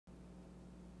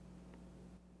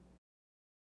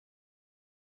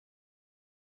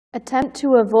Attempt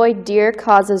to avoid deer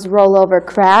causes rollover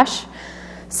crash.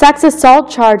 Sex assault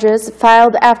charges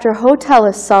filed after hotel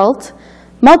assault.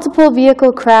 Multiple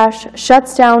vehicle crash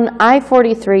shuts down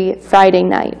I-43 Friday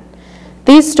night.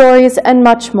 These stories and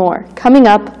much more coming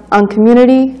up on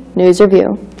Community News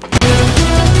Review.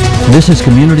 This is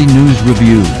Community News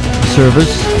Review,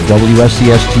 service of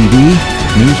WSCS TV,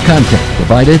 news content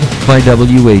provided by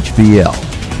WHBL.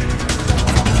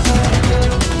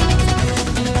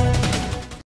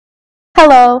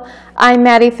 Hello, I'm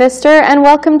Maddie Pfister, and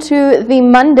welcome to the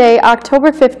Monday,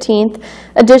 October 15th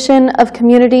edition of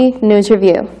Community News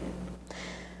Review.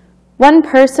 One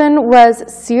person was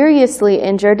seriously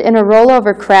injured in a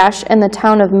rollover crash in the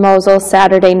town of Mosul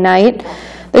Saturday night.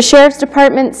 The Sheriff's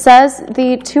Department says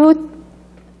the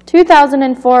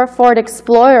 2004 Ford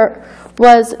Explorer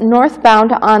was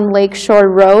northbound on Lakeshore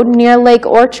Road near Lake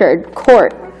Orchard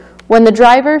Court when the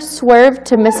driver swerved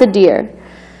to miss a deer.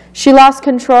 She lost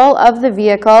control of the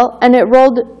vehicle and it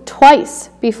rolled twice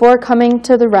before coming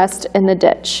to the rest in the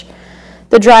ditch.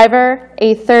 The driver,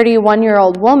 a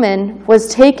 31-year-old woman,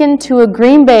 was taken to a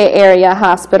Green Bay area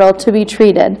hospital to be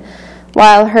treated,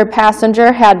 while her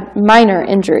passenger had minor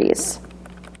injuries.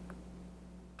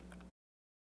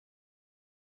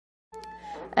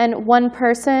 And one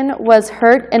person was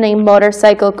hurt in a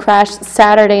motorcycle crash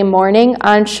Saturday morning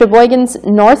on Sheboygan's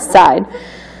north side.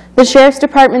 The Sheriff's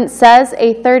Department says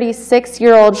a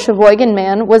 36-year-old Sheboygan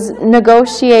man was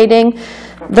negotiating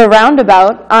the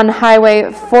roundabout on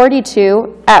Highway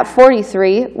 42 at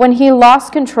 43 when he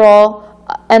lost control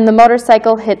and the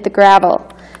motorcycle hit the gravel.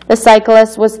 The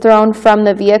cyclist was thrown from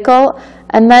the vehicle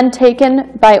and then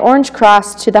taken by Orange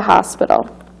Cross to the hospital.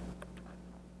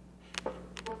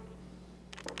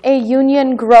 A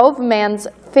Union Grove man's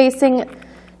facing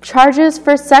charges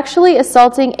for sexually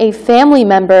assaulting a family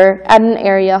member at an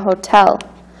area hotel.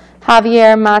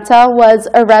 Javier Mata was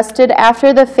arrested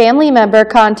after the family member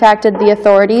contacted the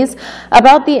authorities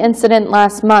about the incident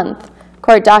last month.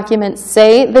 Court documents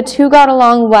say the two got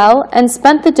along well and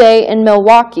spent the day in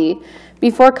Milwaukee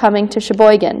before coming to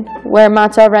Sheboygan, where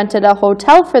Mata rented a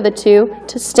hotel for the two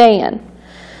to stay in.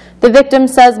 The victim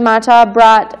says Mata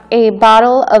brought a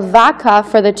bottle of vodka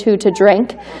for the two to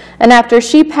drink, and after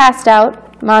she passed out,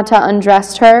 Mata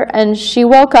undressed her, and she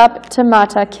woke up to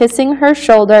Mata kissing her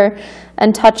shoulder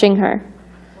and touching her.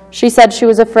 She said she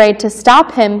was afraid to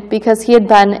stop him because he had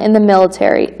been in the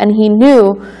military, and he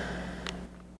knew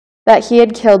that he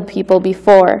had killed people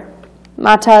before.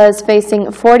 Mata is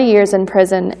facing 40 years in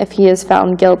prison if he is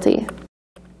found guilty.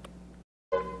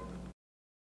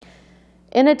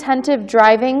 Inattentive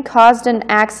driving caused an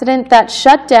accident that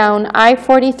shut down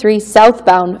I-43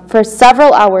 southbound for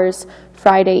several hours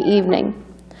Friday evening.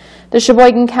 The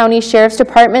Sheboygan County Sheriff's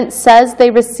Department says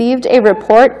they received a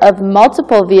report of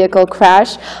multiple vehicle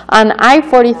crash on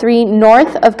I-43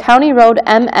 north of County Road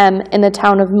MM in the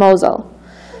town of Mosul.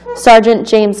 Sergeant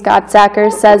James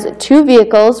Gottsacker says two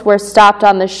vehicles were stopped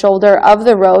on the shoulder of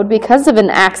the road because of an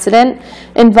accident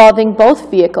involving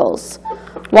both vehicles.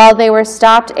 While they were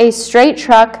stopped, a straight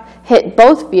truck hit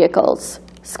both vehicles.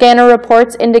 Scanner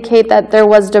reports indicate that there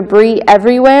was debris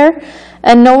everywhere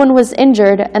and no one was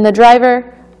injured, and the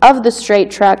driver of the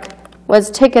straight truck was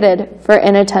ticketed for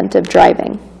inattentive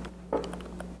driving.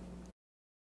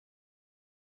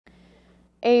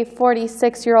 A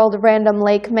 46-year-old Random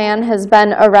Lake man has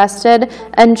been arrested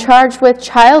and charged with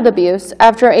child abuse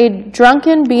after a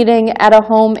drunken beating at a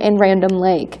home in Random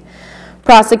Lake.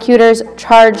 Prosecutors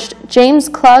charged James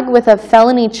Klug with a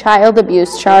felony child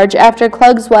abuse charge after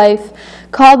Klug's wife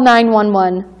called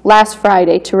 911 last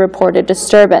Friday to report a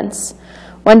disturbance.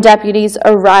 When deputies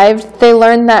arrived, they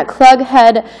learned that Klug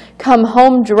had come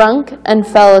home drunk and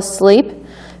fell asleep.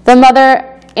 The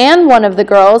mother and one of the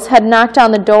girls had knocked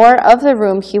on the door of the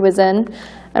room he was in,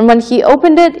 and when he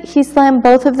opened it, he slammed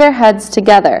both of their heads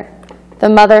together. The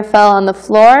mother fell on the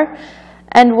floor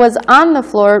and was on the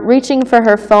floor reaching for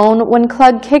her phone when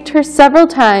Klug kicked her several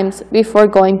times before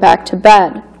going back to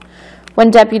bed. When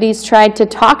deputies tried to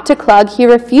talk to Klug, he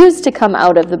refused to come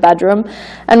out of the bedroom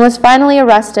and was finally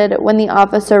arrested when the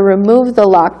officer removed the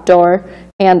locked door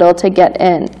handle to get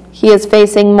in. He is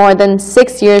facing more than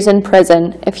 6 years in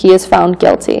prison if he is found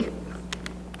guilty.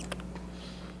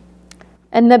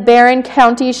 And the Barron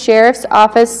County Sheriff's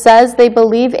Office says they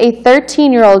believe a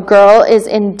 13-year-old girl is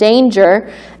in danger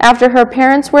after her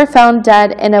parents were found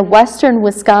dead in a western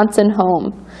Wisconsin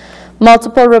home.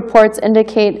 Multiple reports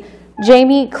indicate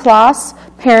Jamie Kloss'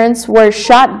 parents were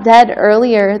shot dead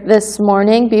earlier this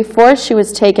morning before she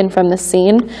was taken from the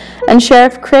scene, and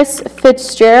Sheriff Chris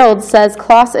Fitzgerald says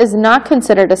Kloss is not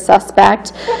considered a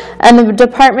suspect, and the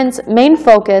department's main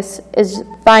focus is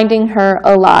finding her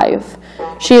alive.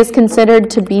 She is considered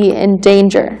to be in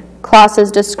danger. Kloss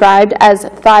is described as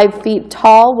 5 feet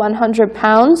tall, 100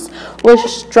 pounds, with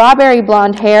strawberry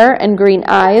blonde hair and green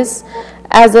eyes.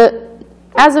 As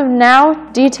of now,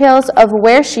 details of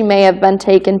where she may have been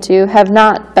taken to have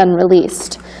not been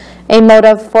released. A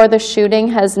motive for the shooting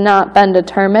has not been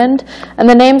determined, and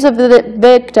the names of the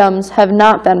victims have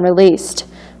not been released,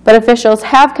 but officials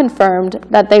have confirmed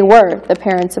that they were the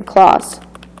parents of Kloss.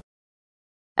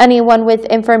 Anyone with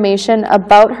information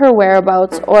about her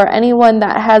whereabouts or anyone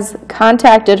that has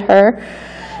contacted her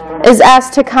is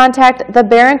asked to contact the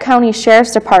Barron County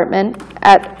Sheriff's Department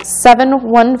at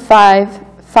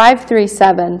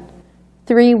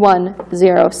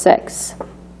 715-537-3106.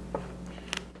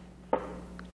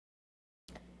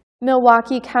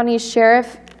 Milwaukee County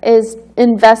Sheriff is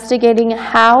investigating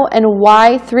how and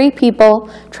why 3 people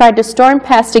tried to storm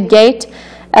past a gate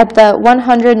at the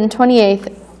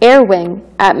 128th Air Wing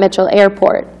at Mitchell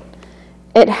Airport.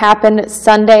 It happened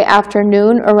Sunday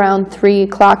afternoon around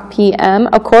 3:00 p.m.,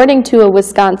 according to a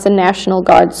Wisconsin National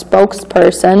Guard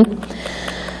spokesperson.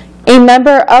 A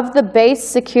member of the base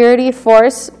security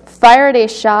force fired a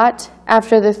shot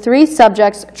after the 3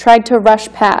 subjects tried to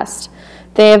rush past.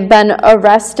 They have been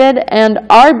arrested and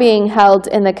are being held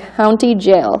in the county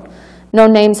jail. No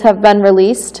names have been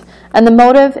released, and the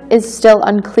motive is still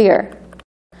unclear.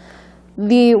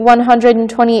 The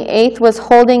 128th was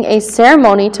holding a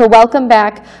ceremony to welcome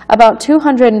back about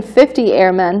 250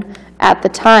 airmen at the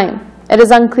time. It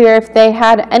is unclear if they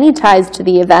had any ties to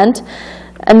the event,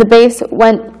 and the base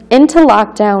went into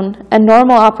lockdown and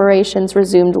normal operations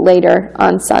resumed later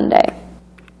on Sunday.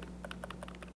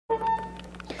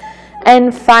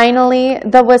 And finally,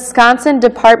 the Wisconsin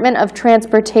Department of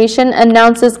Transportation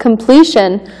announces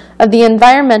completion of the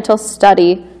environmental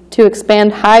study to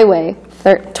expand Highway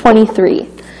 23.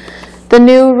 The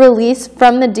new release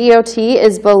from the DOT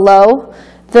is below.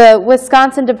 The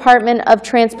Wisconsin Department of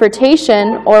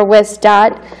Transportation, or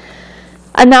WSDOT,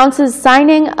 announces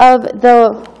signing of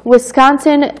the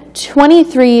Wisconsin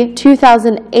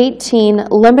 23-2018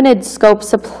 Limited Scope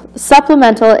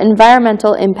Supplemental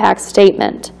Environmental Impact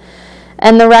Statement.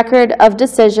 And the Record of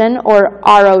Decision, or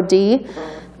ROD,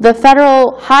 the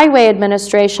Federal Highway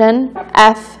Administration,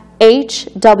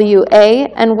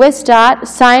 FHWA, and WSDOT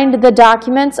signed the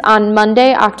documents on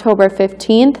Monday, October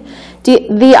 15th.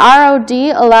 The ROD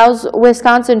allows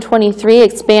Wisconsin 23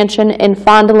 expansion in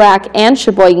Fond du Lac and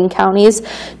Sheboygan counties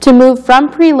to move from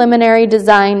preliminary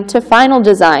design to final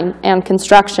design and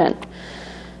construction.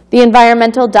 The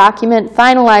environmental document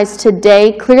finalized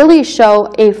today clearly show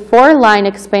a 4-line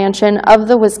expansion of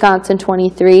the Wisconsin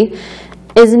 23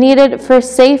 is needed for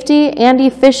safety and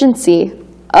efficiency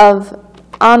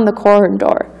on the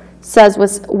corridor, says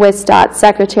WSDOT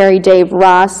Secretary Dave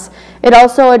Ross. It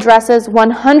also addresses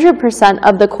 100%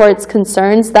 of the court's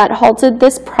concerns that halted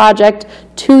this project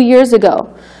 2 years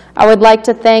ago. I would like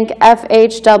to thank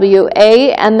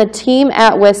FHWA and the team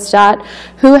at WSDOT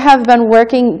who have been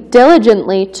working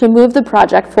diligently to move the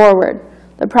project forward.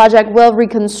 The project will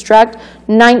reconstruct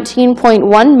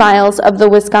 19.1 miles of the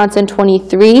Wisconsin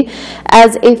 23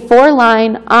 as a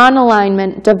 4-line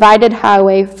on-alignment divided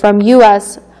highway from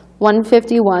US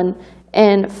 151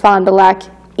 in Fond du Lac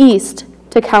east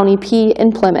to County P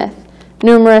in Plymouth.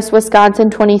 Numerous Wisconsin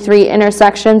 23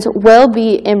 intersections will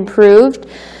be improved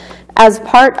as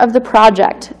part of the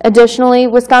project. Additionally,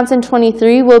 Wisconsin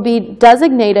 23 will be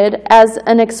designated as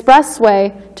an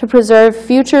expressway to preserve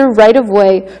future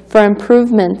right-of-way for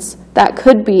improvements that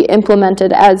could be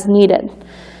implemented as needed.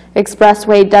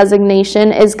 Expressway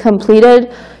designation is completed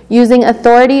using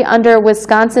authority under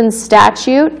Wisconsin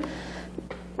Statute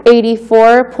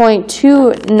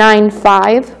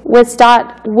 84.295.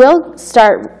 WSDOT will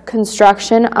start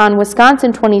construction on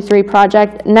Wisconsin 23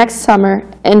 project next summer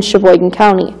in Sheboygan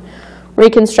County.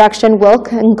 Reconstruction will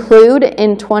conclude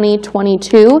in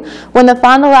 2022 when the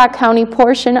Fond du Lac County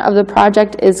portion of the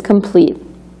project is complete.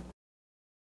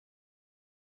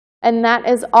 And that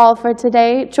is all for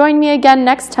today. Join me again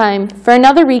next time for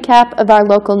another recap of our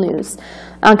local news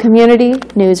on Community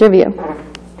News Review.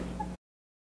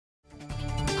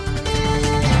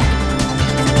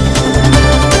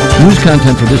 News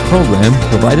content for this program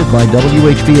provided by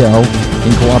WHBL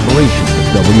in cooperation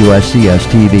with WSCS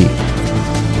TV.